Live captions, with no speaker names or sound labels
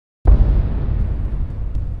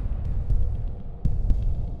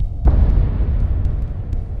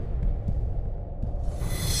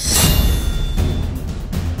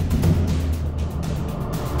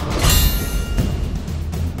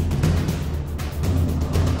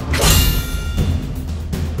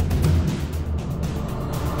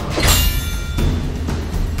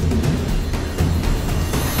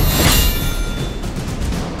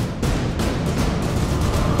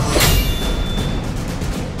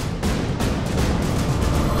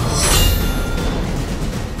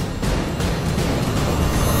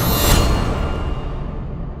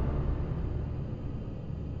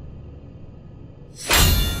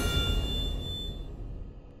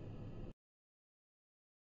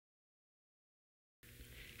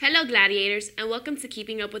Hello, Gladiators, and welcome to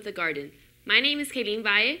Keeping Up with the Garden. My name is Kayleen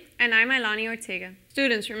Valle. And I'm Ilani Ortega.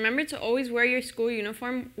 Students, remember to always wear your school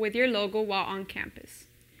uniform with your logo while on campus.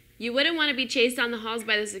 You wouldn't want to be chased down the halls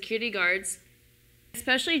by the security guards.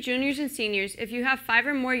 Especially juniors and seniors, if you have 5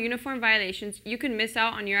 or more uniform violations, you could miss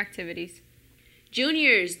out on your activities.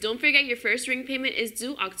 Juniors, don't forget your first ring payment is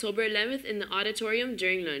due October 11th in the auditorium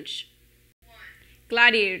during lunch.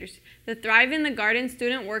 Gladiators, the Thrive in the Garden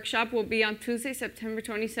Student Workshop will be on Tuesday, September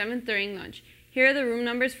 27th during lunch. Here are the room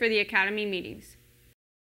numbers for the Academy meetings.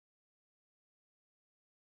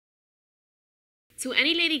 To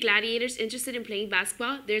any Lady Gladiators interested in playing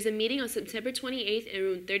basketball, there's a meeting on September 28th in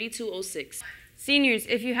room 3206. Seniors,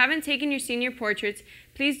 if you haven't taken your senior portraits,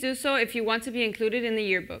 please do so if you want to be included in the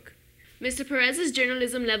yearbook. Mr. Perez's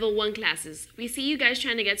Journalism Level 1 classes. We see you guys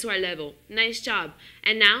trying to get to our level. Nice job.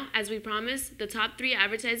 And now, as we promised, the top 3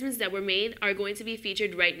 advertisements that were made are going to be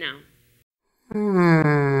featured right now.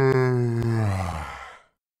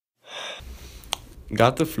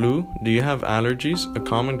 Got the flu? Do you have allergies, a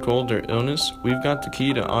common cold or illness? We've got the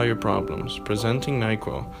key to all your problems. Presenting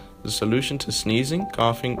NyQuil, the solution to sneezing,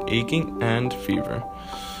 coughing, aching, and fever.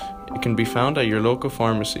 It can be found at your local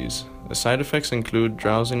pharmacies. The side effects include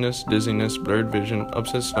drowsiness, dizziness, blurred vision,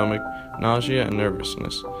 upset stomach, nausea, and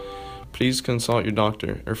nervousness. Please consult your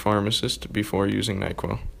doctor or pharmacist before using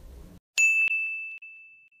NyQuil.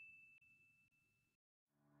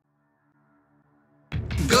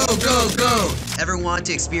 Go, go, go! Ever want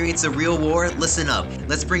to experience a real war? Listen up.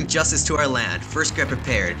 Let's bring justice to our land. First get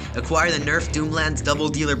prepared. Acquire the Nerf Doomland's Double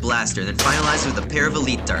Dealer Blaster, then finalize with a pair of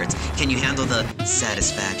Elite Darts. Can you handle the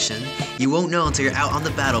satisfaction? You won't know until you're out on the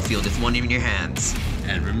battlefield with one in your hands.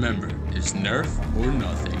 And remember, it's Nerf or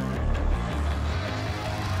nothing.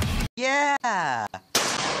 Yeah!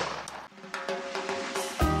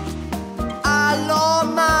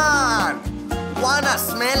 Hello, man! Wanna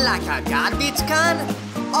smell like a garbage can?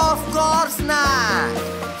 Of course not!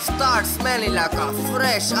 Start smelling like a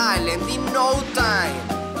fresh island in no time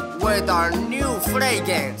with our new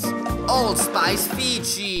fragrance, Old Spice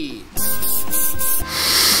Fiji.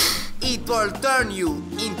 It will turn you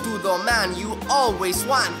into the man you always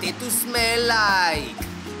wanted to smell like.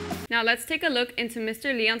 Now let's take a look into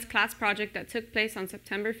Mr. Leon's class project that took place on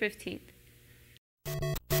September 15th.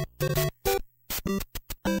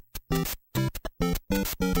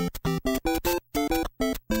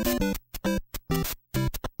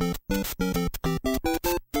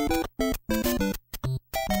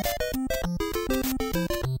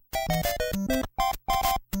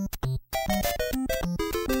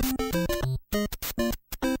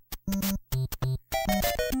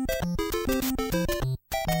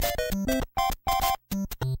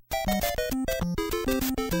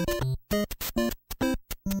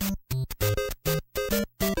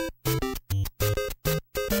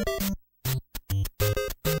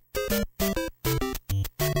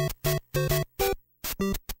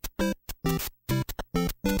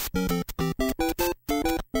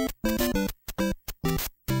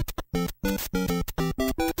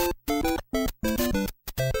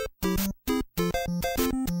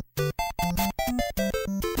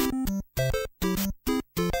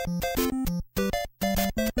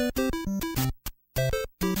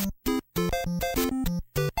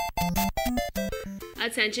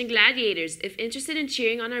 Attention Gladiators, if interested in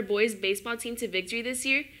cheering on our boys' baseball team to victory this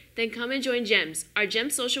year, then come and join GEMS. Our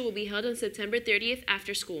GEMS social will be held on September 30th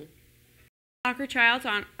after school. Soccer tryouts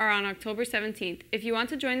are on October 17th. If you want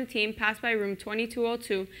to join the team, pass by room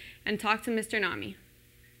 2202 and talk to Mr. Nami.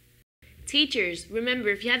 Teachers, remember,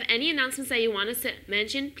 if you have any announcements that you want us to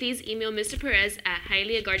mention, please email Mr. Perez at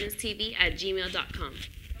hialeahgardenstv@gmail.com.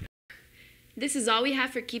 This is all we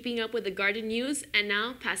have for Keeping Up with the Garden News, and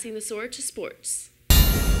now passing the sword to sports.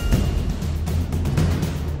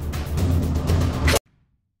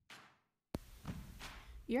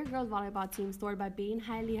 Your girls volleyball team scored by beating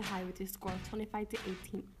Hialeah High with a score of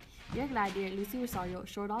 25-18. Your gladiator, Lucy Rosario,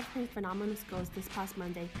 showed off her phenomenal skills this past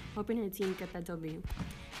Monday, hoping her team get that W.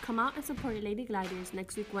 Come out and support your Lady Gladiators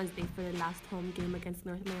next week Wednesday for their last home game against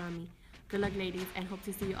North Miami. Good luck, ladies, and hope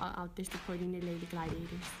to see you all out there supporting your Lady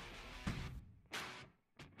Gladiators.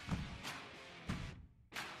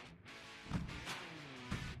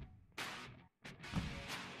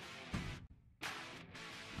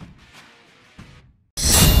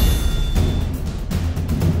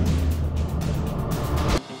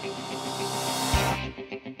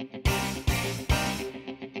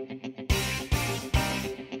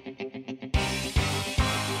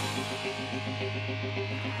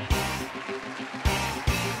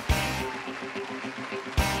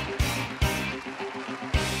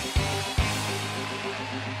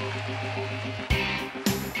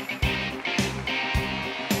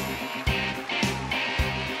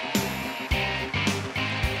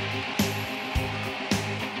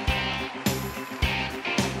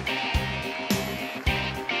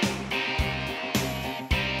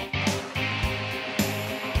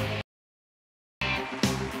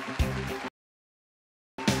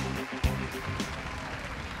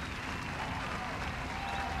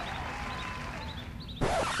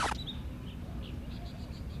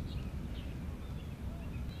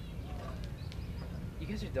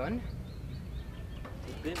 guys are done?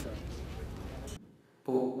 They've been done.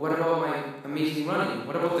 But what about my amazing running?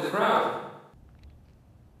 What about the crowd?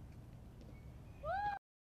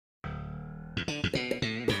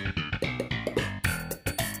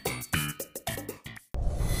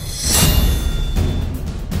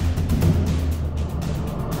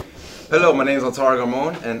 Hello, my name is Altar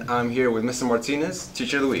Gamon, and I'm here with Mr. Martinez,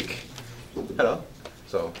 Teacher of the Week. Hello.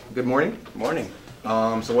 So, good morning. Morning.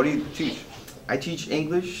 So what do you teach? I teach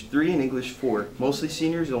English 3 and English 4, mostly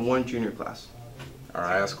seniors and 1 junior class.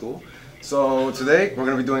 Alright, that's cool. So today, we're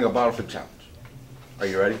going to be doing a bottle flip challenge. Are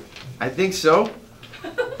you ready? I think so,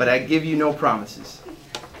 but I give you no promises.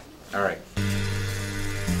 Alright.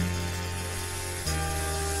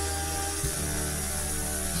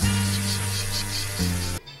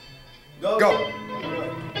 Go!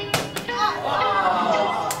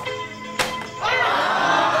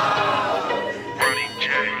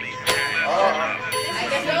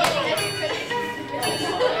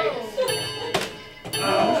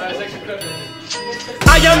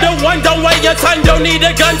 I am the one, don't wait your time, don't need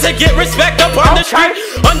a gun to get respect up on the street.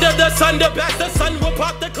 Under the sun, the best, the sun will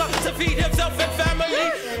pop the club to feed himself and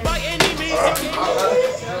family by any means.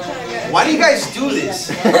 Why do you guys do this?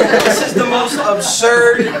 This is the most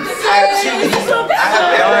absurd activity I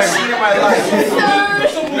have ever seen in my life.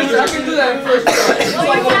 I can do that in first place.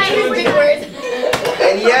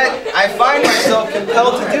 And yet, I find myself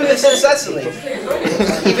compelled to do this incessantly,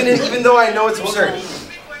 even though I know it's absurd.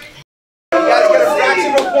 You guys get a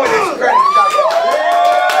fraction of a point extra credit.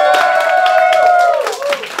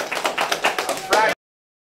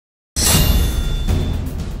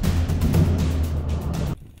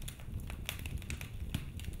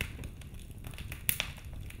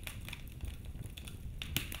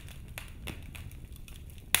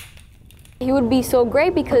 He would be so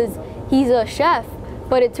great because he's a chef,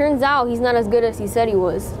 but it turns out he's not as good as he said he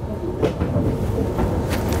was.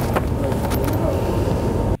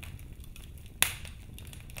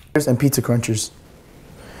 And pizza crunchers.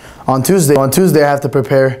 On Tuesday I have to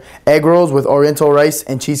prepare egg rolls with oriental rice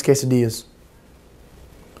and cheese quesadillas.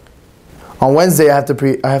 On Wednesday I have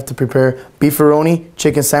to prepare beefaroni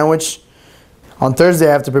chicken sandwich. On Thursday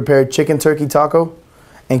I have to prepare chicken turkey taco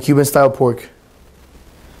and Cuban style pork.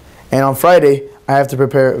 And on Friday I have to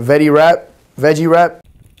prepare veggie wrap.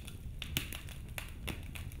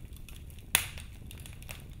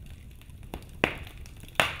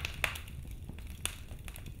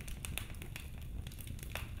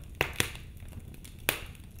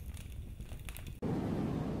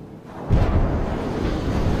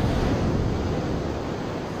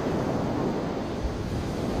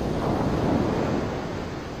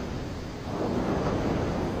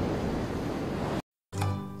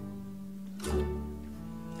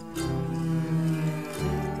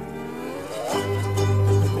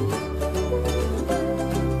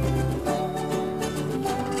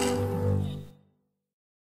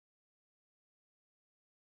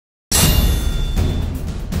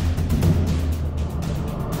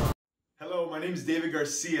 Hello, my name is David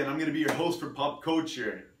Garcia and I'm going to be your host for Pop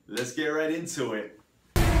Culture. Let's get right into it.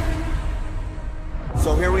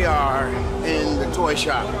 So here we are in the toy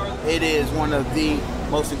shop. It is one of the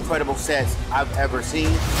most incredible sets I've ever seen.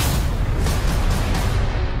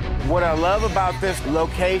 What I love about this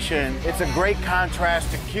location, it's a great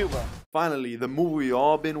contrast to Cuba. Finally, the movie we've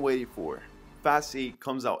all been waiting for. Fast 8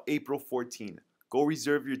 comes out April 14. Go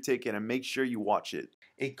reserve your ticket and make sure you watch it.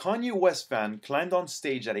 A Kanye West fan climbed on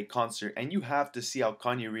stage at a concert and you have to see how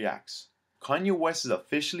Kanye reacts. Kanye West is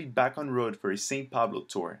officially back on road for his St. Pablo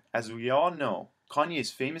tour. As we all know, Kanye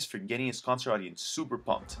is famous for getting his concert audience super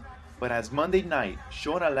pumped. But as Monday night,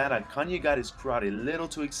 show in Atlanta, Kanye got his crowd a little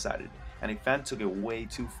too excited and a fan took it way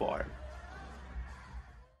too far.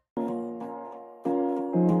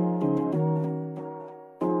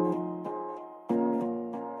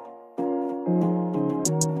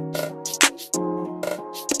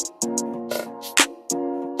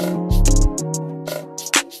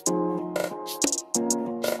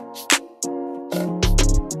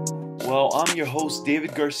 Well, I'm your host,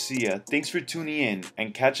 David Garcia. Thanks for tuning in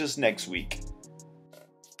and catch us next week.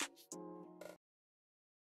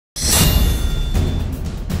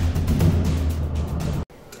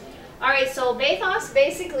 Alright, so bathos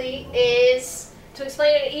basically is, to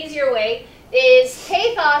explain it an easier way, is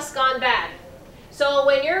pathos gone bad. So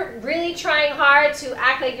when you're really trying hard to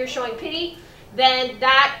act like you're showing pity, then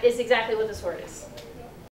that is exactly what this word is.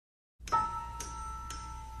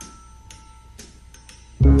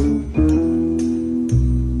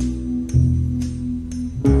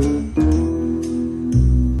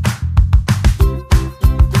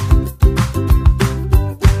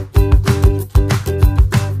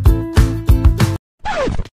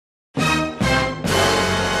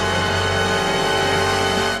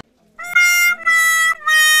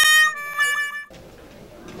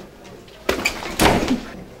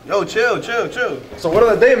 Yo, chill. So what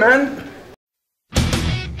of the day, man?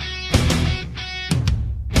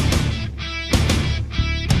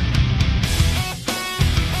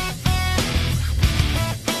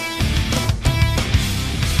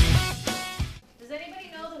 Does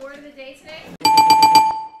anybody know the word of the day today?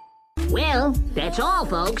 Well, that's all,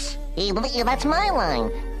 folks. That's my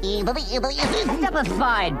line. Step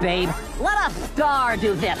aside, babe. Let a star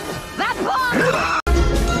do this. That's all!